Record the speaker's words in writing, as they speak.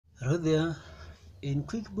Hello there. In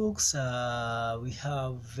QuickBooks, we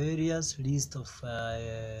have various lists of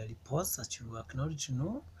reports that you require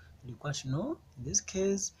to know. In this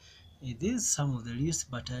case, it is some of the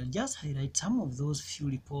list, but I'll just highlight some of those few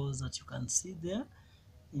reports that you can see there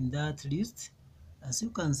in that list. As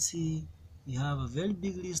you can see, we have a very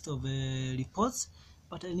big list of reports,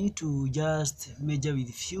 but I need to just measure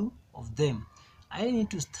with few of them. I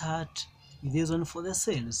need to start with this one for the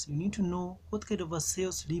sales. You need to know what kind of a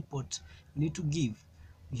sales report you need to give.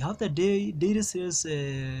 We have the daily sales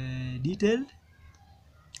detailed,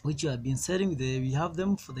 which you have been selling. We have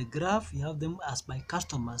them for the graph. We have them as by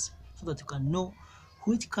customers, so that you can know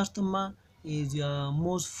which customer is your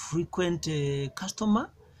most frequent customer,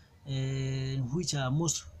 which are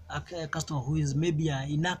most customer who is maybe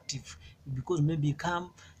inactive, because maybe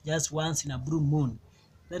come just once in a blue moon.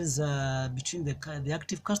 That is between the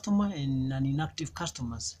active customer and an inactive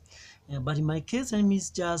customers. But in my case, let me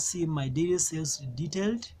just see my daily sales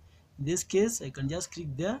detailed. In this case, I can just click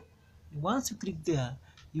there. Once you click there,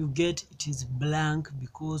 you get it is blank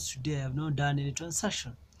because today I have not done any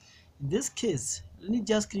transaction. In this case, let me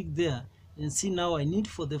just click there and see now I need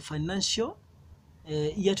for the financial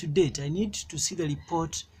year to date. I need to see the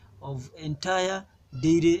report of entire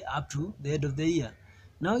daily up to the end of the year.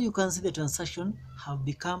 Now you can see the transaction have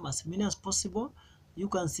become as many as possible. You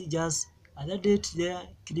can see just other date there,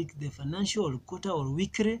 click the financial or quarter or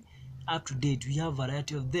weekly up to date. We have a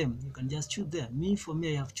variety of them. You can just choose there. For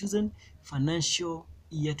me, I have chosen financial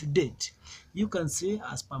year to date. You can see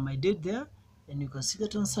as per my date there, and you can see the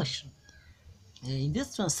transaction. In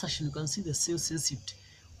this transaction, you can see the sales receipt,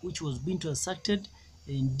 which was being transacted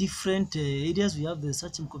in different areas. We have the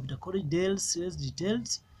Sachem Computer College sales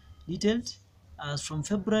detailed as from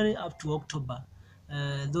February up to October.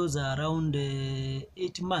 Those are around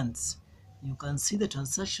 8 months. You can see the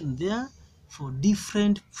transaction there for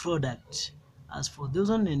different products. As for those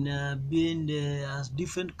one and being as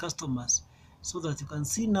different customers, so that you can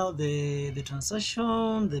see now the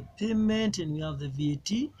transaction, the payment, and we have the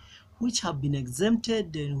VAT, which have been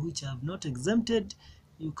exempted and which have not exempted.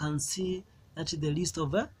 You can see that is the list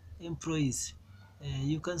of employees.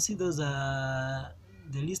 You can see those are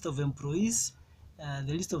the list of employees,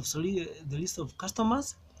 the list of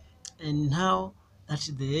customers, and now that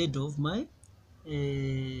is the head of my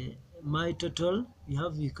my total.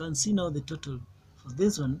 You can see now the total for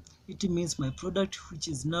this one. It means my product, which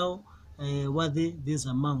is now worthy this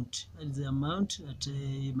amount. That is the amount that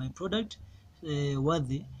my product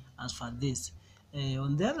worthy as for this.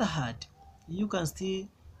 On the other hand, you can still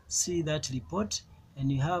see that report,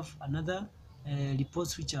 and you have another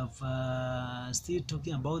reports which have still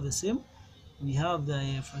talking about the same. We have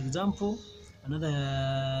the, for example,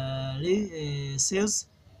 another sales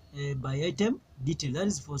by item detail. That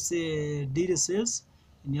is for say daily sales,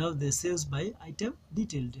 and you have the sales by item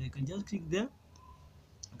detailed. I can just click there.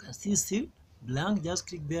 You can see still blank. Just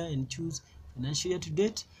click there and choose financial year to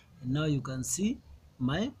date, and now you can see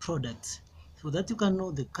my products, so that you can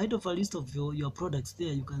know the kind of a list of your products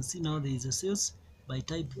there. You can see now there is a sales by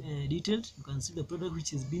type detailed. You can see the product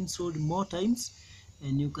which is being sold more times,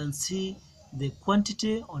 and you can see the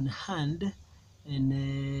quantity on hand,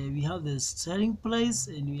 and we have the selling price,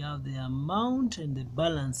 and we have the amount and the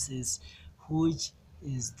balances which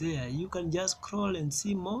is there. You can just scroll and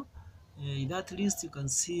see more. In that list, you can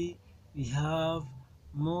see we have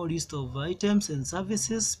more list of items and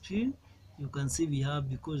services. You can see we have,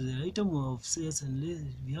 because the item of sales and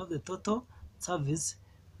we have the total service,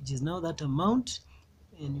 which is now that amount,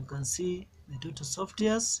 and you can see the total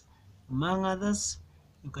softwares among others.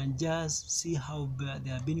 You can just see how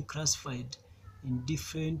they are being classified in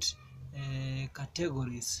different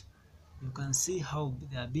categories. You can see how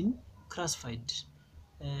they have been classified.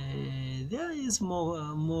 There is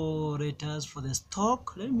more letters for the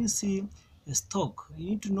stock. Let me see the stock.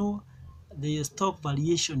 You need to know the stock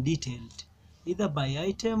variation detailed, either by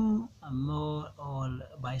item or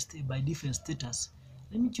by different status.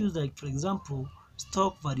 Let me choose, like, for example,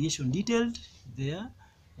 stock variation detailed there,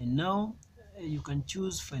 and now you can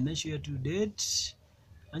choose financial year to date.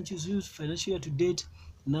 And choose financial year to date.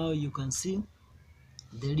 Now you can see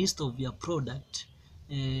the list of your product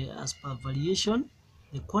as per variation,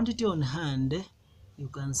 the quantity on hand. You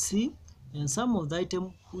can see, and some of the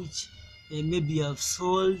item which maybe you have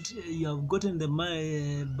sold, you have gotten the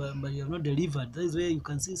money, but you have not delivered. That is where you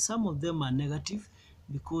can see some of them are negative,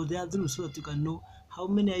 because they are through, so that you can know how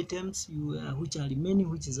many items which are remaining,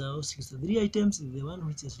 which is 63 items is the one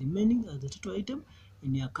which is remaining as the total item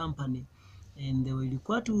in your company. And they will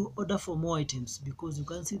require to order for more items, because you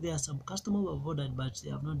can see there are some customers who have ordered but they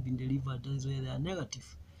have not been delivered. That is where they are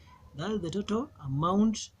negative. That is the total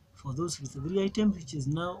amount for those 53 items, which is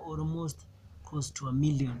now almost close to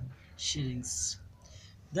 1,000,000 shillings.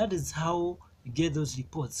 That is how you get those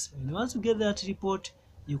reports. And once you get that report,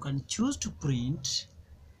 you can choose to print,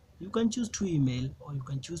 you can choose to email, or you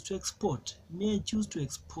can choose to export. You may choose to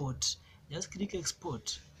export. Just click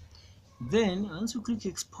export. Then once you click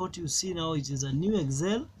export, you see now it is a new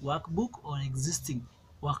Excel workbook or existing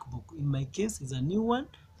workbook. In my case, it's a new one.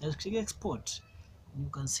 Just click export. You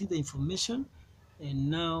can see the information,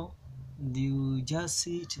 and now you just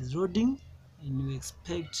see it is loading, and you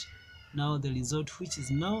expect now the result, which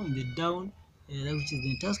is now in the down, which is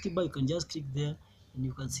the taskbar. You can just click there, and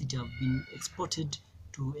you can see it have been exported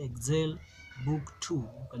to Excel book 2.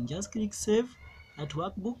 You can just click save that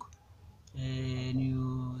workbook, and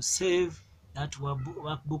you save that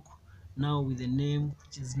workbook now with the name,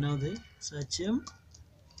 which is now the Sachem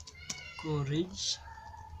Courage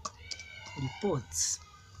Reports.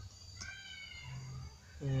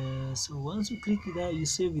 So once you click that, you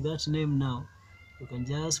save with that name. Now you can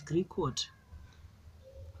just click what?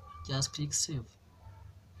 Just click save.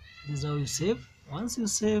 This is how you save. Once you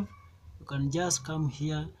save, you can just come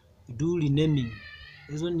here, do renaming.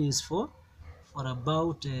 This one is for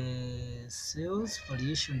about sales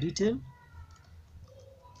variation detail,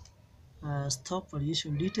 stock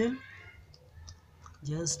variation detail.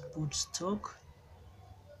 Just put stock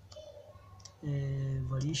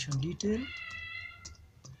variation detail.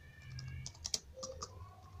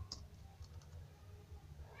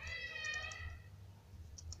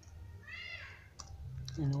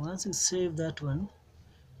 And once you save that one,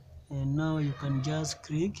 and now you can just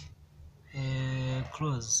click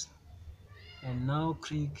close, and now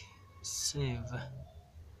click save.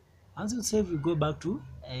 Once you save, you go back to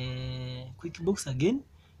QuickBooks again,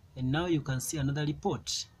 and now you can see another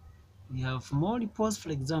report. We have more reports. For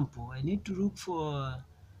example, I need to look for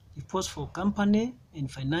reports for company and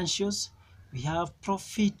financials. We have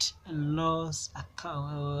profit and loss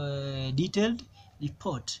account detailed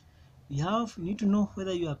report. We need to know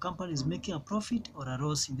whether your company is making a profit or a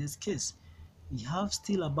loss. In this case, we have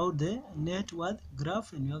still about the net worth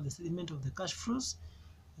graph, and you have the statement of the cash flows,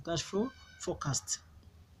 the cash flow forecast.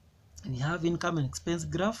 And you have income and expense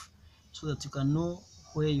graph, so that you can know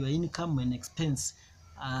where your income and expense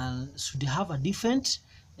should have a different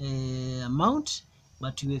amount,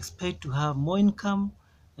 but you expect to have more income,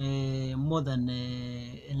 more than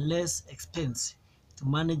and less expense to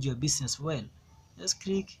manage your business well. Just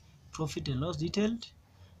click profit and loss detailed,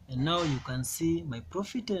 and now you can see my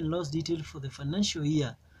profit and loss detail for the financial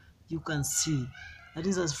year. You can see that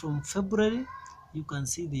is as from February. You can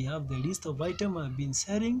see they have the list of items I've been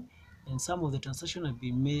selling, and some of the transactions I've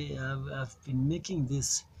been making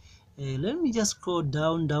this. Let me just scroll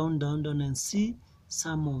down and see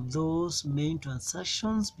some of those main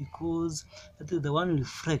transactions, because that is the one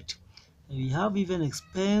reflect. We have even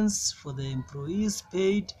expense for the employees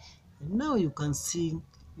paid, and now you can see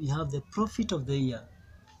we have the profit of the year,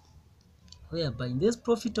 whereby in this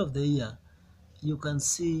profit of the year, you can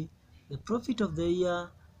see the profit of the year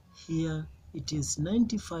here. It is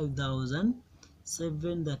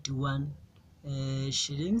 95,731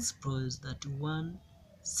 shillings plus 31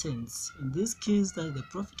 cents. In this case, that is the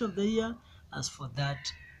profit of the year as for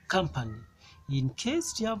that company. In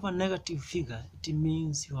case you have a negative figure, it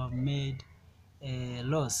means you have made a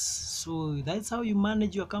loss. So that's how you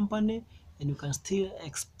manage your company, and you can still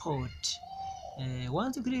export.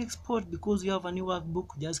 Once you click export, because you have a new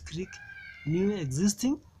workbook, just click new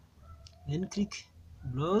existing, then click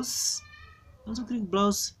browse. Once you click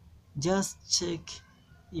browse, just check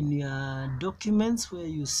in your documents where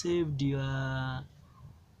you saved your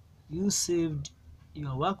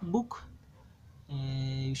workbook.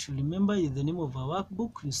 You should remember the name of a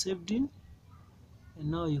workbook you saved in, and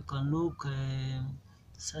now you can look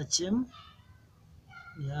Sachem.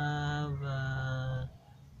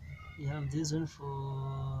 You have this one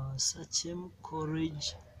for Sachem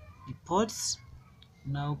Courage Reports.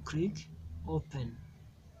 Now click open.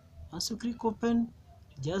 Once you click open,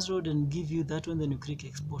 just load and give you that one. Then you click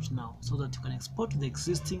export now, so that you can export the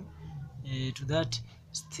existing to that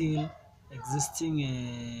still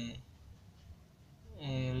existing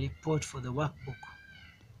report for the workbook.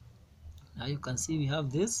 Now you can see we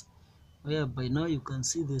have this, whereby now you can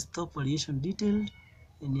see the stock variation detailed,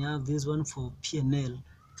 and you have this one for P&L,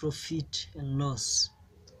 profit and loss.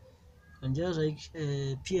 You can just like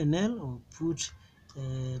P&L, or put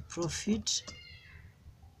profit.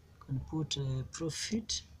 You can put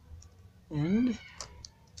profit and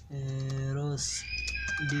loss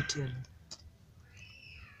detail.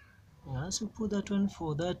 Once you put that one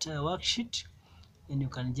for that worksheet, and you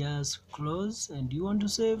can just close, and you want to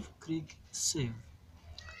save, click save.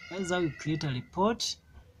 That's how you create a report.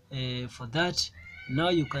 For that, now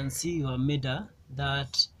you can see you have made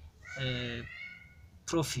that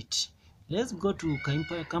profit. Let's go to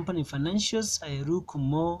company financials. I look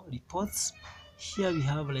more reports. Here we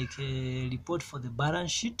have like a report for the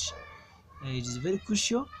balance sheet. It is very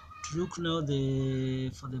crucial to look now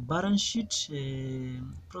for the balance sheet,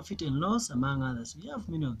 profit and loss, among others. We have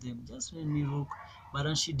many of them. Just let me look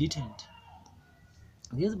balance sheet detailed.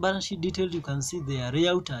 This balance sheet detailed, you can see the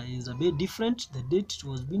layout is a bit different. The date it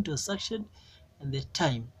was being transacted and the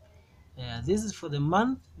time. This is for the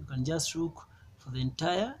month. You can just look for the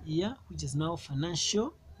entire year, which is now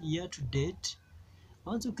financial year to date.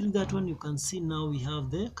 Once you click that one, you can see now we have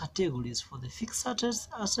the categories for the fixed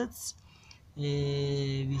assets.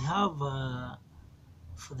 We have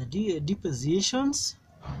for the depreciations,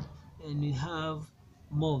 and we have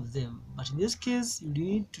more of them. But in this case, you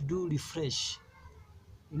need to do refresh.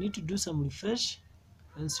 You need to do some refresh.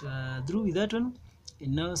 Once you are through with that one, you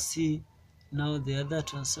now see now the other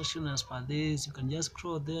transaction as per this. You can just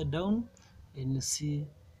scroll there down and you see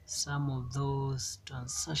some of those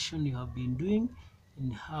transactions you have been doing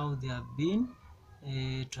and how they have been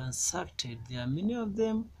transacted. There are many of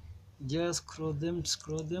them. Just scroll them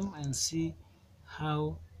and see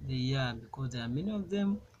how they are, because there are many of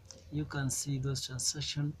them. You can see those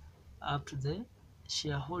transactions up to the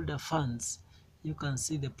shareholder funds. You can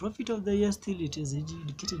see the profit of the year, still it is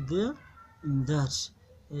indicated there in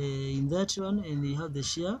that one, and you have the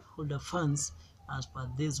shareholder funds as per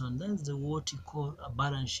this one. That's what you call a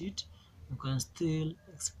balance sheet. You can still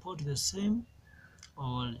export the same,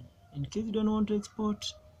 or in case you don't want to export,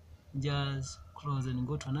 just close and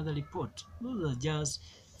go to another report. Those are just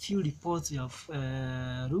few reports you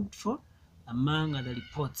have looked for among other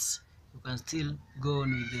reports. You can still go on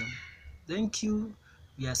with them. Thank you.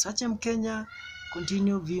 We are Sachem Kenya.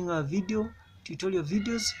 Continue viewing our tutorial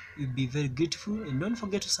videos. We'll be very grateful, and don't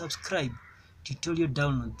forget to subscribe. Tutorial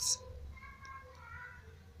downloads.